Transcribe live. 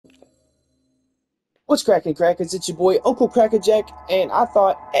What's cracking, crackers? It's your boy Uncle Crackerjack, and I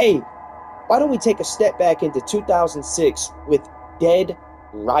thought, hey, why don't we take a step back into 2006 with Dead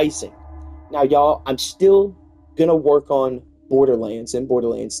Rising? Now, y'all, I'm still gonna work on Borderlands and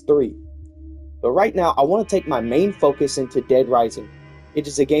Borderlands 3, but right now I want to take my main focus into Dead Rising. It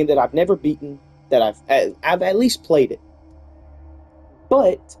is a game that I've never beaten, that I've at least played it,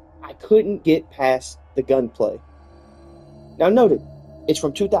 but I couldn't get past the gunplay. Now, noted, it's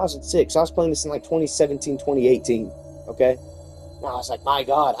from 2006. I was playing this in like 2017, 2018. Okay? Now I was like, my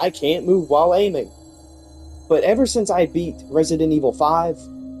god, I can't move while aiming. But ever since I beat Resident Evil 5,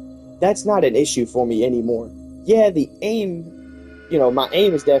 that's not an issue for me anymore. Yeah, the aim, my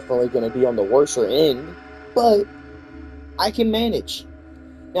aim is definitely going to be on the worser end, but I can manage.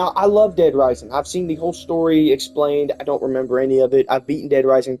 Now, I love Dead Rising. I've seen the whole story explained. I don't remember any of it. I've beaten Dead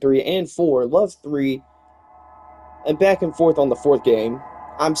Rising 3 and 4. Love 3. And back and forth on the fourth game.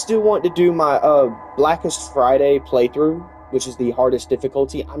 I'm still wanting to do my Blackest Friday playthrough, which is the hardest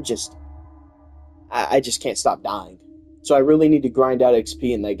difficulty. I just can't stop dying. So I really need to grind out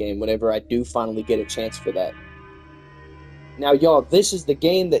XP in that game whenever I do finally get a chance for that. Now, y'all, this is the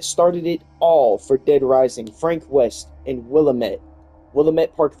game that started it all for Dead Rising. Frank West and Willamette.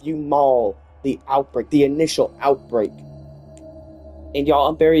 Willamette Parkview Mall. The outbreak. The initial outbreak. And y'all,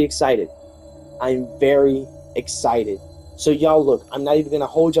 I'm very excited. I'm very excited. So y'all, look, I'm not even going to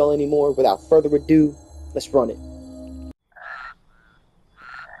hold y'all anymore. Without further ado, let's run it.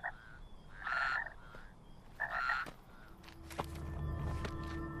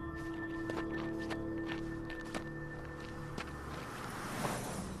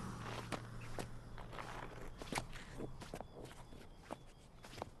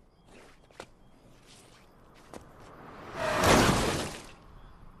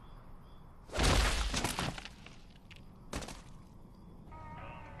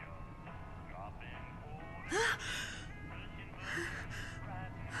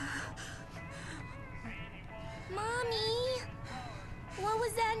 Mommy! What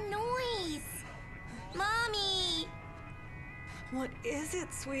was that noise? Mommy! What is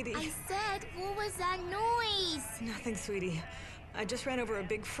it, sweetie? I said, what was that noise? Nothing, sweetie. I just ran over a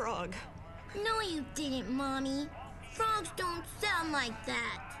big frog. No, you didn't, Mommy. Frogs don't sound like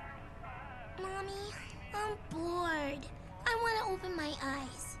that. Mommy, I'm bored. I want to open my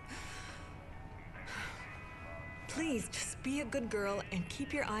eyes. Please, just be a good girl and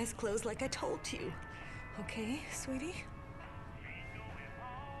keep your eyes closed like I told you. Okay, sweetie?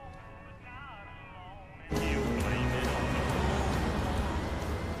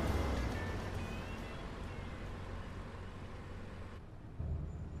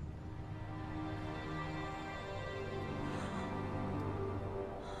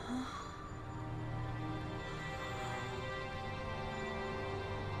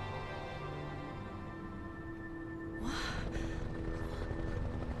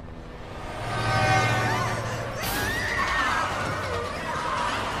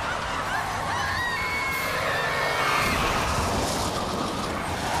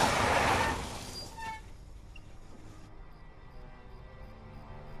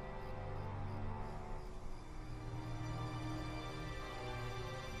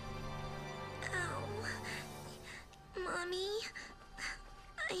 Ow. Mommy?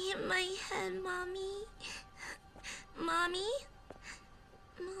 I hit my head, Mommy. Mommy?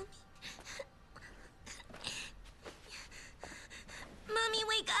 Mommy? Mommy,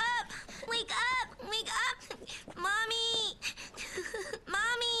 wake up! Wake up! Wake up! Mommy!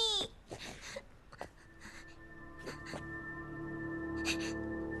 Mommy!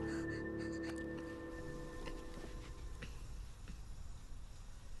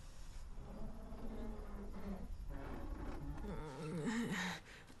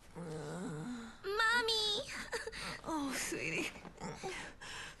 Mommy! Oh, sweetie.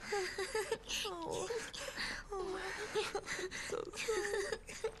 Oh, oh, so sorry.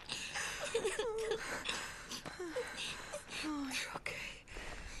 Oh, you're okay.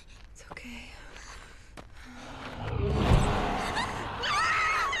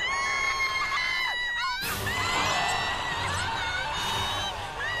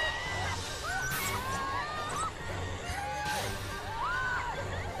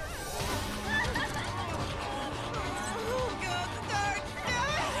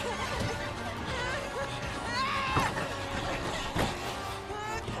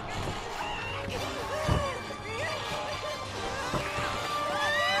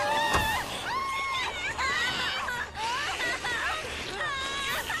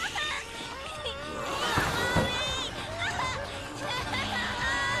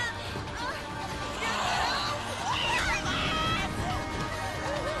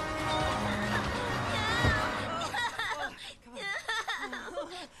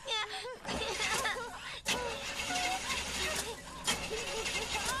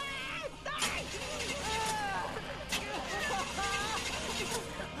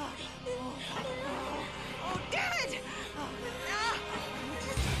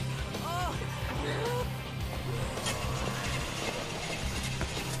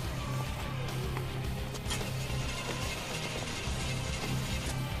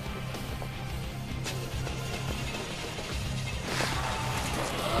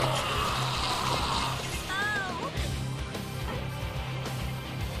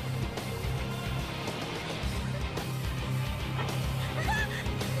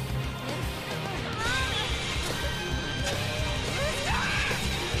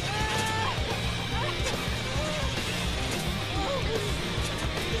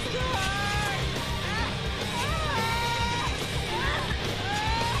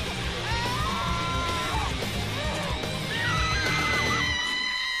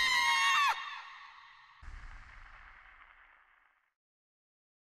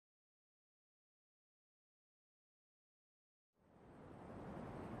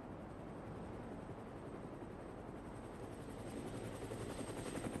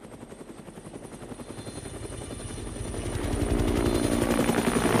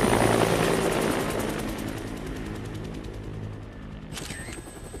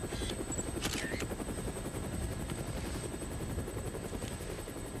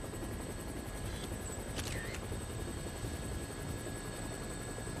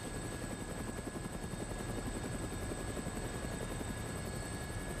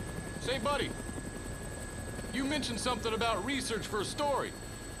 Say, buddy, you mentioned something about research for a story.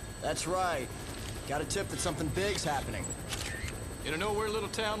 That's right. Got a tip that something big's happening. In a nowhere little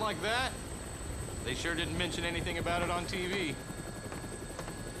town like that? They sure didn't mention anything about it on TV.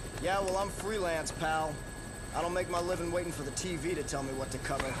 Yeah, well, I'm freelance, pal. I don't make my living waiting for the TV to tell me what to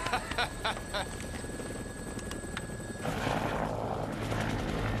cover.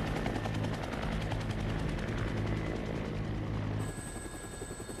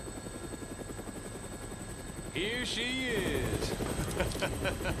 Here she is.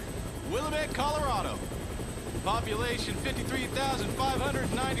 Willamette, Colorado. Population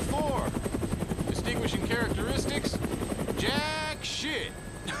 53,594. Distinguishing characteristics? Jack shit.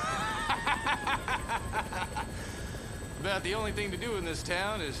 About the only thing to do in this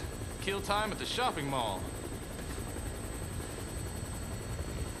town is kill time at the shopping mall.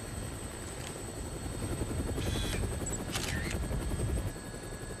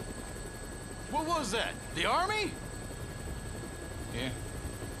 What was that? The army? Yeah.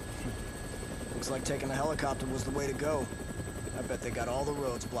 Looks like taking a helicopter was the way to go. I bet they got all the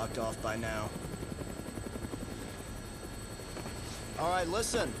roads blocked off by now. All right,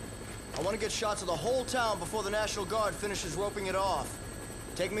 listen. I want to get shots of the whole town before the National Guard finishes roping it off.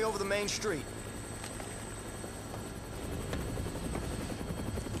 Take me over the main street.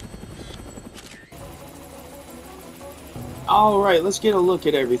 All right, let's get a look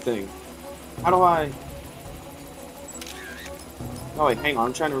at everything. How do I... Oh, wait, hang on.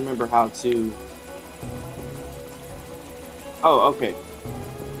 I'm trying to remember how to... Oh, okay.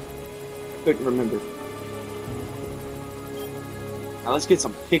 Couldn't remember. Now let's get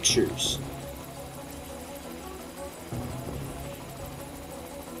some pictures.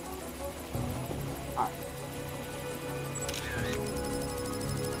 Alright.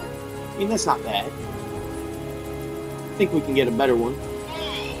 I mean, that's not bad. I think we can get a better one.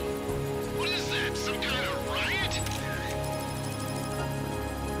 Whoa! What is that? Some kind of riot?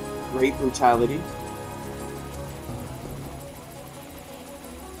 Great brutality.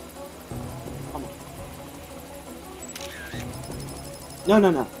 Come on. No.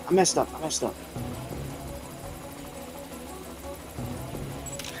 I messed up. I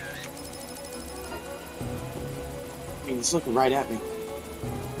mean, he's looking right at me.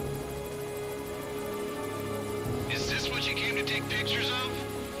 Is this what you came to take pictures of?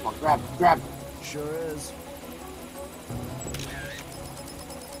 Come on, grab him. Sure is.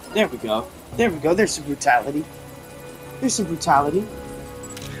 There we go. There's some brutality.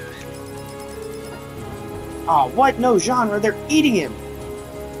 Oh, what? No genre. They're eating him.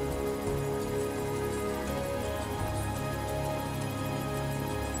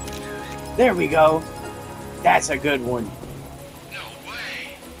 There we go. That's a good one. No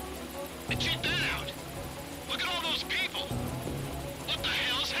way! And check that out! Look at all those people! What the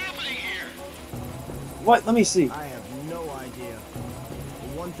hell's happening here? What? Let me see. I have no idea. But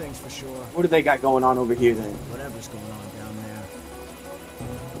one thing's for sure. What do they got going on over here then? Whatever's going on down there,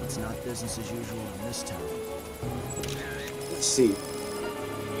 it's not business as usual in this town. Let's see.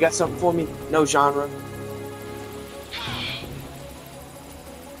 You got something for me? No genre.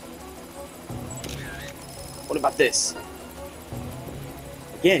 What about this?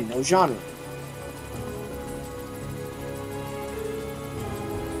 Again, no genre.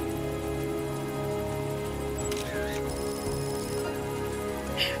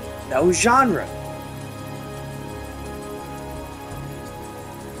 No genre.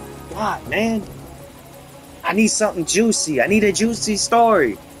 God, man. I need something juicy. I need a juicy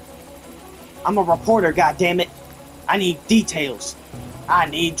story. I'm a reporter, goddammit. I need details. I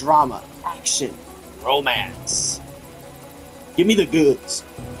need drama, action, romance. Give me the goods.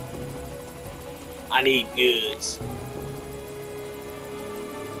 I need goods.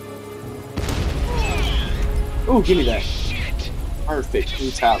 Ooh, give me that. Shit! Perfect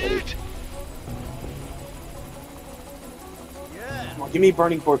brutality. Yeah. Come on, give me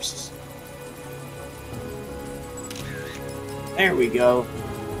burning corpses. There we go.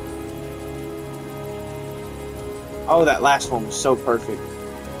 Oh, that last one was so perfect.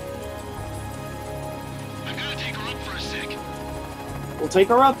 I gotta take her up for a sec. We'll take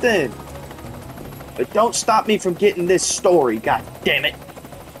her up then. But don't stop me from getting this story, god damn it.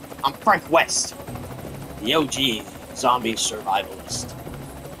 I'm Frank West, the OG zombie survivalist.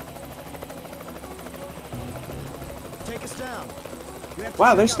 Take us down. You have to Wow,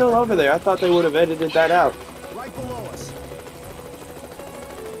 check they're out still that over there. I thought they would have edited that out. right below us.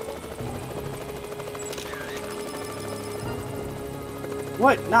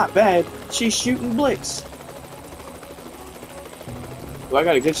 What? Not bad. She's shooting blicks. Well, I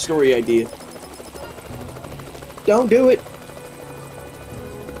got a good story idea. Don't do it.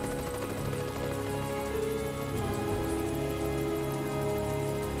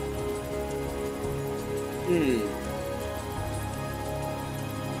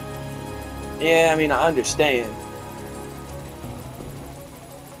 Yeah, I mean, I understand.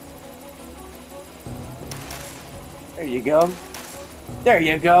 There you go. There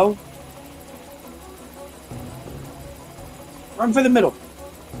you go. Run for the middle.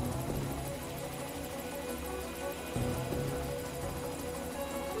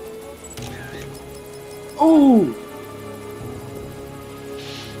 Ooh!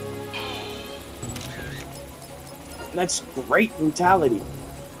 That's great brutality.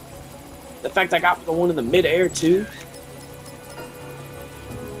 The fact I got the one in the mid-air, too.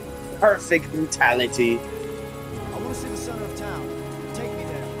 Perfect brutality. I want to see the center of town. Take me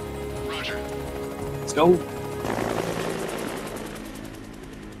there. Roger. Let's go.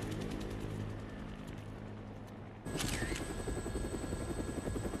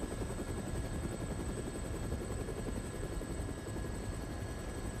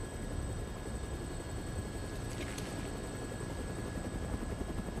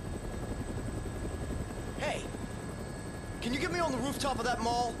 Hey, can you get me on the rooftop of that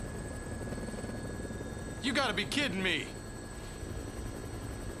mall? You gotta be kidding me.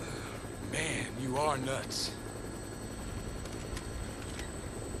 Man, you are nuts.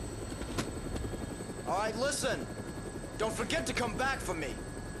 All right, listen. Don't forget to come back for me.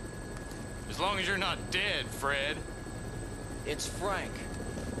 As long as you're not dead, Fred. It's Frank.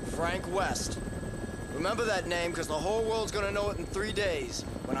 Frank West. Remember that name, because the whole world's gonna know it in 3 days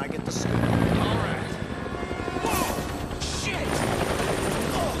when I get the scoop. All right. Whoa! Shit!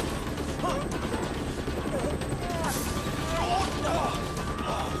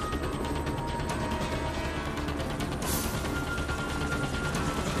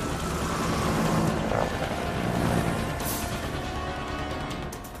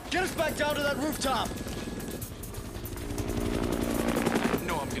 Get us back down to that rooftop! I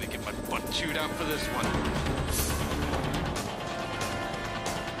know I'm gonna get my butt chewed out for this one.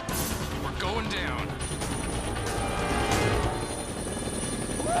 We're going down.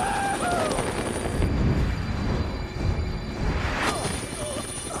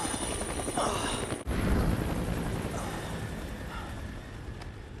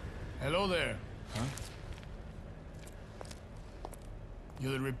 Hello there. Huh?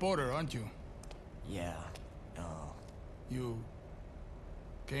 You're the reporter, aren't you? Yeah. You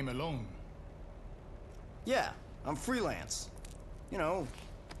came alone. Yeah, I'm freelance. You know,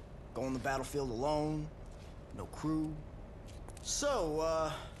 go on the battlefield alone, no crew.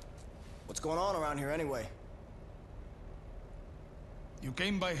 So, what's going on around here anyway? You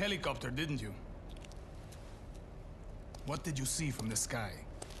came by helicopter, didn't you? What did you see from the sky?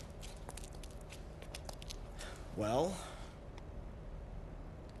 Well,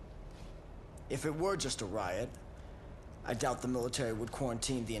 if it were just a riot, I doubt the military would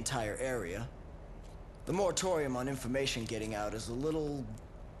quarantine the entire area. The moratorium on information getting out is a little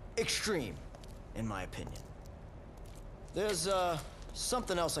extreme, in my opinion. There's,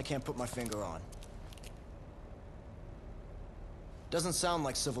 something else I can't put my finger on. Doesn't sound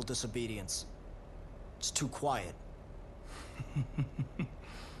like civil disobedience. It's too quiet.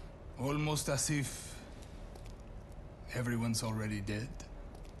 Almost as if everyone's already dead.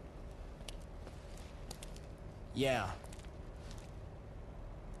 Yeah.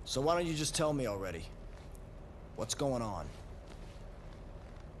 So why don't you just tell me already? What's going on?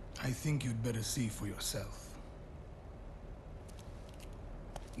 I think you'd better see for yourself.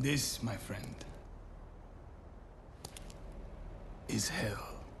 This, my friend, is hell.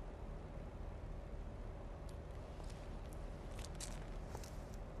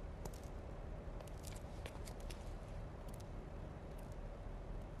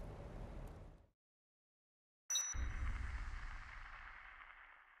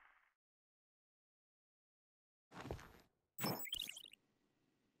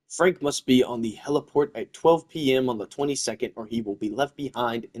 Frank must be on the heliport at 12 p.m. on the 22nd or he will be left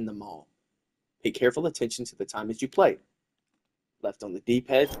behind in the mall. Pay careful attention to the time as you play. Left on the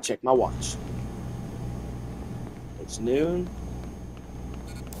D-pad to check my watch. It's noon.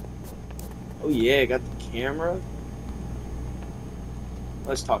 Oh yeah, got the camera.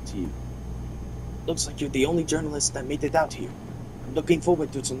 Let's talk to you. Looks like you're the only journalist that made it out here. I'm looking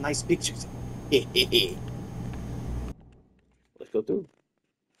forward to some nice pictures. Let's go through.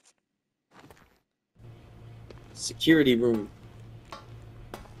 Security room.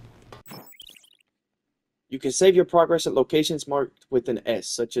 You can save your progress at locations marked with an S,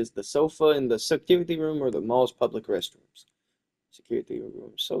 such as the sofa in the security room or the mall's public restrooms. Security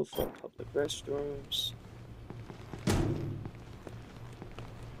room, sofa, public restrooms.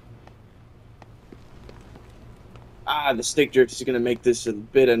 Ah, the stick drift is going to make this a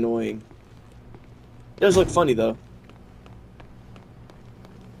bit annoying. Does look funny though.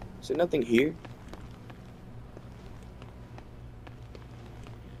 Is there nothing here?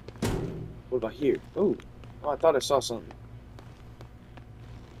 What about here? Oh, I thought I saw something.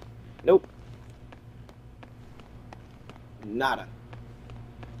 Nope. Nada.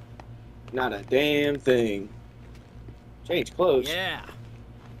 Not a damn thing. Change clothes. Yeah.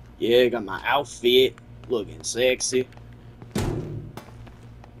 Yeah, got my outfit. Looking sexy.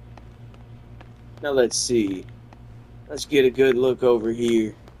 Now let's see. Let's get a good look over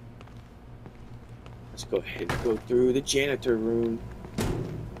here. Let's go ahead and go through the janitor room.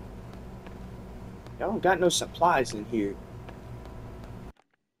 Y'all don't got no supplies in here.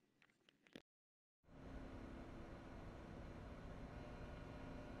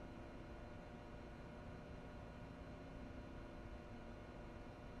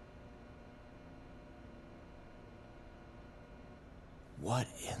 What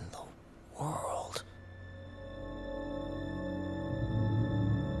in the world?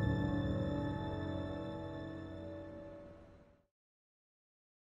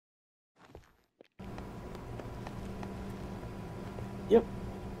 Yep.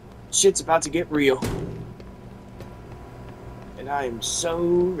 Shit's about to get real. And I am so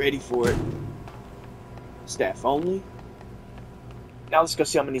ready for it. Staff only. Now let's go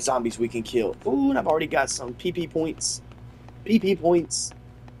see how many zombies we can kill. Ooh, and I've already got some PP points. PP points.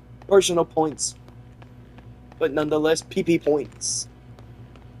 Personal points. But nonetheless, PP points.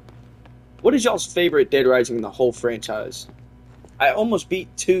 What is y'all's favorite Dead Rising in the whole franchise? I almost beat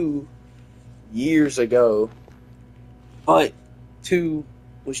 2 years ago. But 2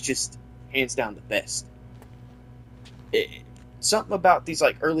 was just hands down the best. Something about these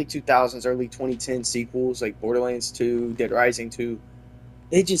like early 2000s, early 2010 sequels like Borderlands 2, Dead Rising 2,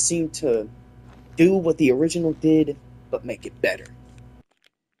 they just seem to do what the original did, but make it better.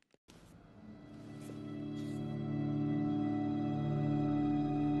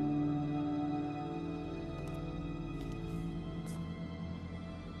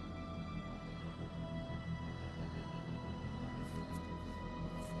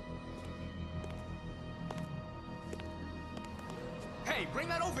 Hey, bring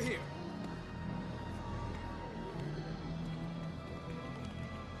that over here.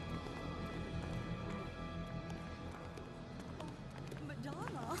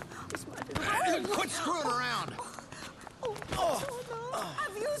 Madonna? Quit screwing around.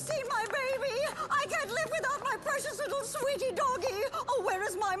 Have you seen my baby? I can't live without my precious little sweetie doggy. Oh, where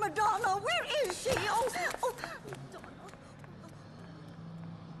is my Madonna? Where is she? Oh, Madonna.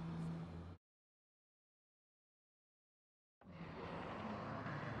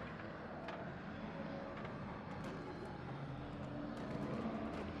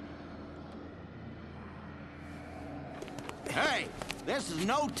 Hey, this is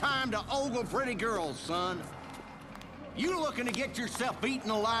no time to ogle pretty girls, son. You looking to get yourself eaten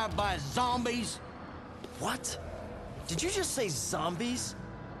alive by zombies? What? Did you just say zombies?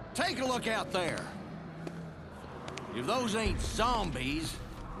 Take a look out there. If those ain't zombies,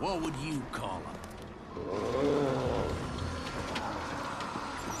 what would you call them?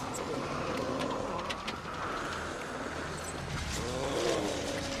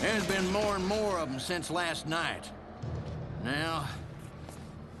 There's been more and more of them since last night. Now,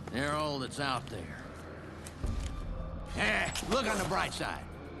 they're all that's out there. Look on the bright side.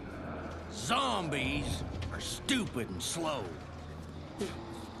 Zombies are stupid and slow.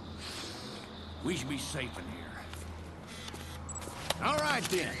 We should be safe in here. All right,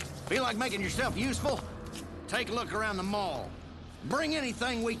 then. Feel like making yourself useful? Take a look around the mall. Bring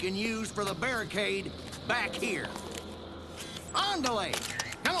anything we can use for the barricade back here. Andale!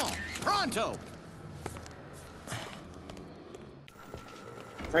 Come on, pronto!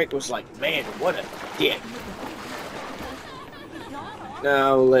 Frank was like, man, what a dick.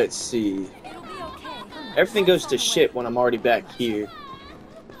 Now, let's see. Everything goes to shit when I'm already back here.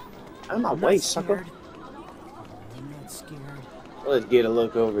 Out of my way, sucker. I'm not scared. Let's get a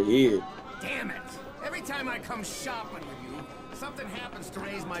look over here. Damn it! Every time I come shopping with you, something happens to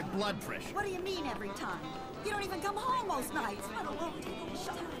raise my blood pressure. What do you mean every time? You don't even come home most nights. Let alone taking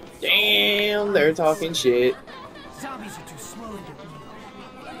shots. Damn, they're talking shit. Zombies are too slow to get me.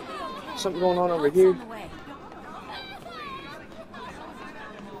 Something going on over here.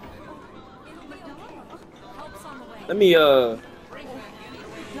 Let me,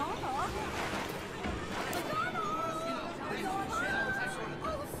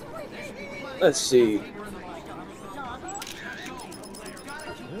 let's see.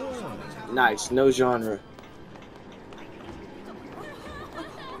 Nice, no genre.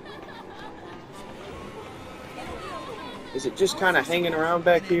 Is it just kind of hanging around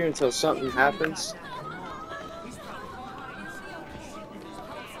back here until something happens?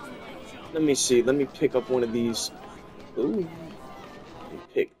 Let me see. Let me pick up one of these. Ooh. Let me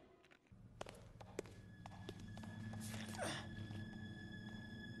pick.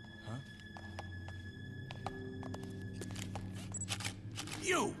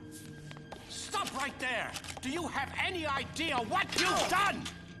 You! Stop right there! Do you have any idea what you've done?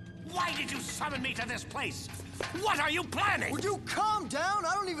 Why did you summon me to this place? What are you planning? Would you calm down?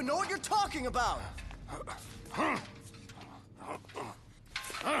 I don't even know what you're talking about.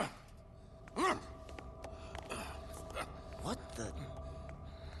 What the...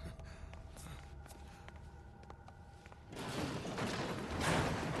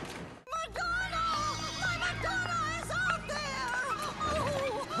 Madonna! My Madonna is out there!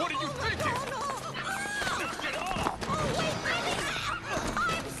 Oh, What are you thinking? Get off! Oh, wait, baby!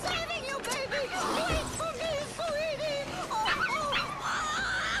 I'm saving you, baby! Wait for me, sweetie! Madonna!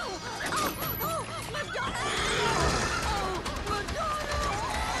 Oh, Madonna!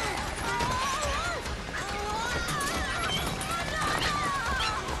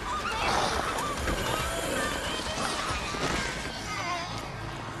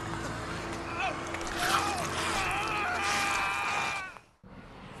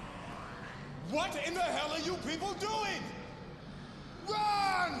 What in the hell are you people doing?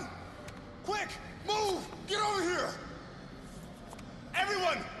 Run! Quick, move! Get over here!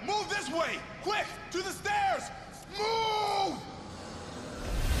 Everyone, move this way! Quick, to the stairs! Move!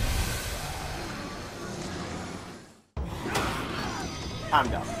 I'm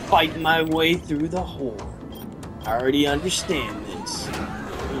gonna fight my way through the hole. I already understand this.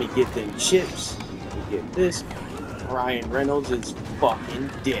 Let me get them chips. Let me get this. Ryan Reynolds is fucking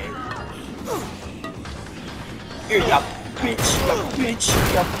dead. Here you bitch, you bitch,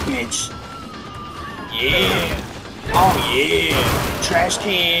 you bitch. Yeah. Oh yeah. Trash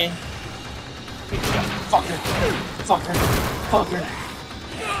can. You fucker. Fucker. Fucker.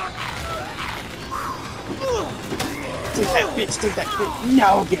 Take that bitch, take that bitch.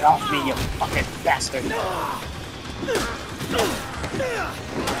 No, get off me, you fucking bastard.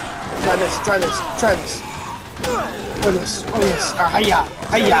 Try this, try this, try this. Try this, try this. Hiya,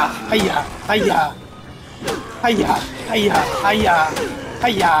 hiya, hiya, hiya. Hiya, hiya, hiya.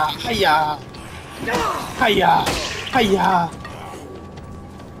 Hiya, hiya. Hiya, hiya.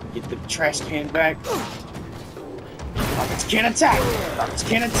 Get the trash can back. Garbage can attack! Garbage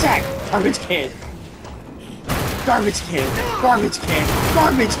can attack! Garbage can! Garbage can! Garbage can!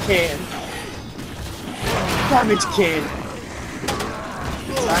 Garbage can! Garbage can!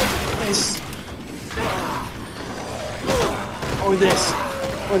 Try this. Or this.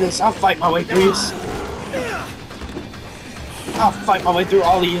 Or this. I'll fight my way through this. I'll fight my way through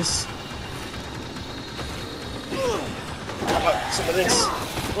all of these. How about some of this?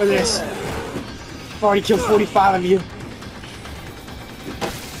 Or this? I've already killed 45 of you.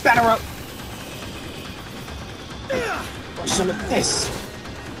 Batter up! Or some of this.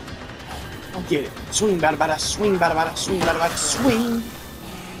 I'll get it. Swing, bada bada, swing, bada bada, swing, bada bada, swing!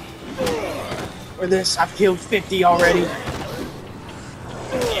 Or this. I've killed 50 already.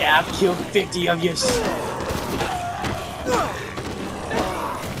 Yeah, I've killed 50 of you.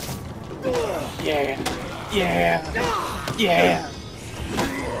 Yeah. Yeah. Yeah.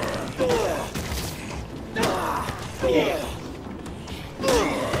 Yeah.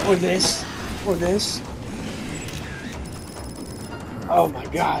 Or this. Or this. Oh my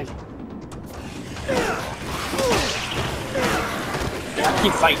god. I'll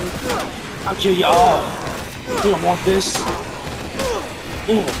keep fighting. I'll kill you all. You don't want this.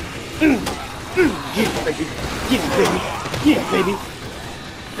 Yeah, baby. Yeah, baby. Yeah, baby.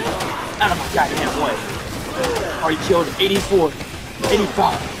 Out of my goddamn way. Already killed 84,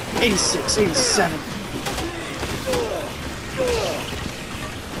 85, 86, 87.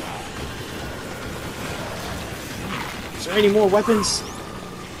 Is there any more weapons?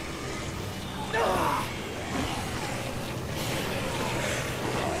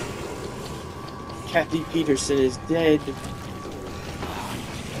 Kathy Peterson is dead.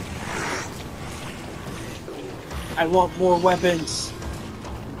 I want more weapons.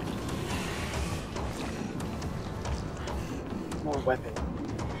 More weapon.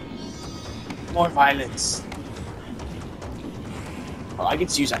 More violence. Oh, I get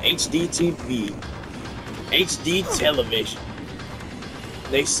to use an HD TV. HD television.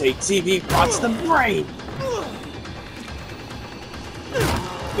 They say TV rots the brain.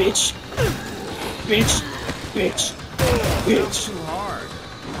 Bitch. Bitch. Bitch. Bitch. Too hard.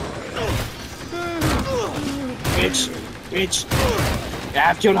 Bitch. Bitch. Yeah,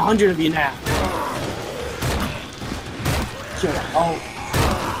 I've killed 100 of you now. Killed a whole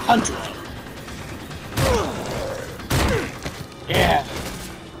 100. Yeah.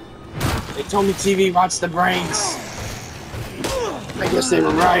 They told me TV rots the brains. I guess they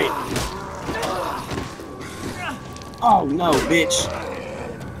were right. Oh no, bitch.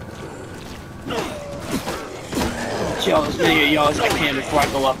 Kill as many of y'all as I can before I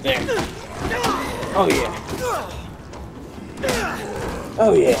go up there. Oh yeah.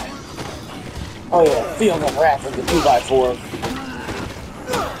 Oh yeah. Oh yeah. Feel the wrath of the 2x4.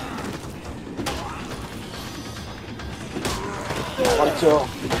 I want to kill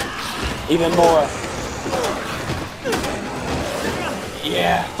even more.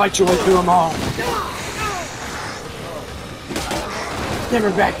 Yeah, fight your way through them all.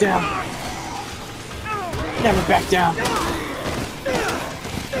 Never back down. Never back down.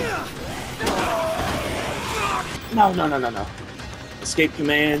 No, no, no, no, no. Escape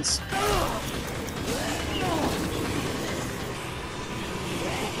commands.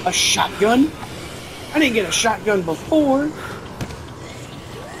 A shotgun? I didn't get a shotgun before.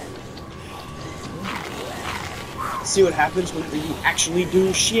 See what happens when you actually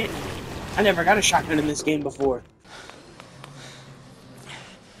do shit? I never got a shotgun in this game before.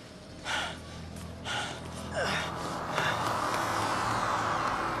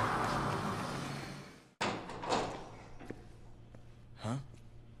 Huh?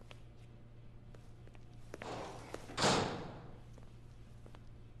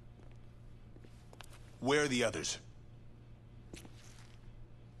 Where are the others?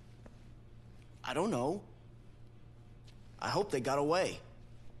 I don't know. I hope they got away.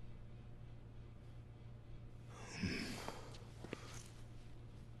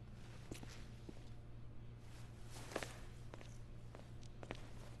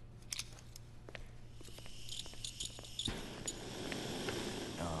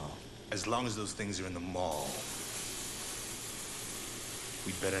 As long as those things are in the mall,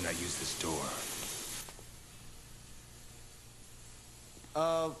 we better not use this door.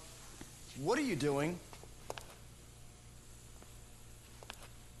 What are you doing?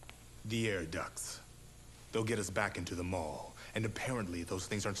 The air ducts. They'll get us back into the mall, and apparently those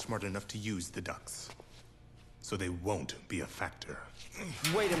things aren't smart enough to use the ducts. So they won't be a factor.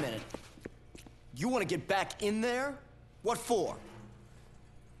 Wait a minute. You want to get back in there? What for?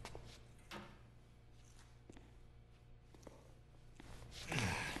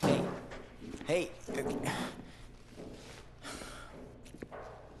 Hey.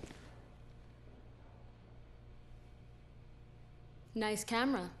 Nice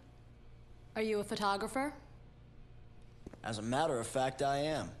camera. Are you a photographer? As a matter of fact, I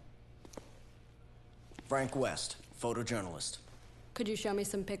am. Frank West, photojournalist. Could you show me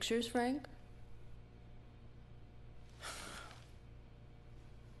some pictures, Frank?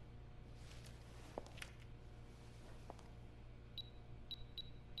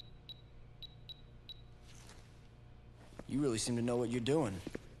 You really seem to know what you're doing.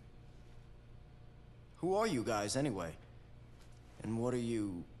 Who are you guys, anyway? And what are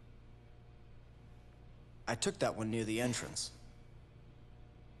you... I took that one near the entrance.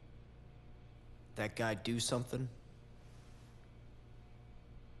 That guy do something?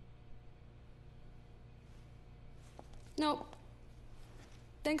 Nope.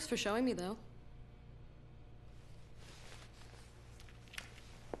 Thanks for showing me, though.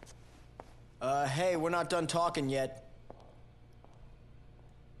 Hey, we're not done talking yet.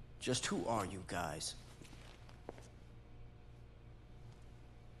 Just who are you guys?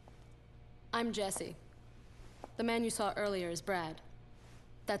 I'm Jesse. The man you saw earlier is Brad.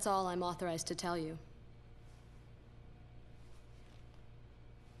 That's all I'm authorized to tell you.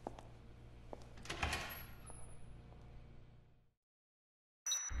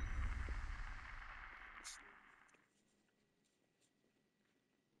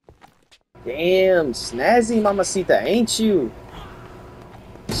 Damn, snazzy mamacita, ain't you?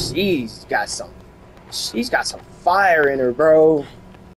 She's got some fire in her, bro.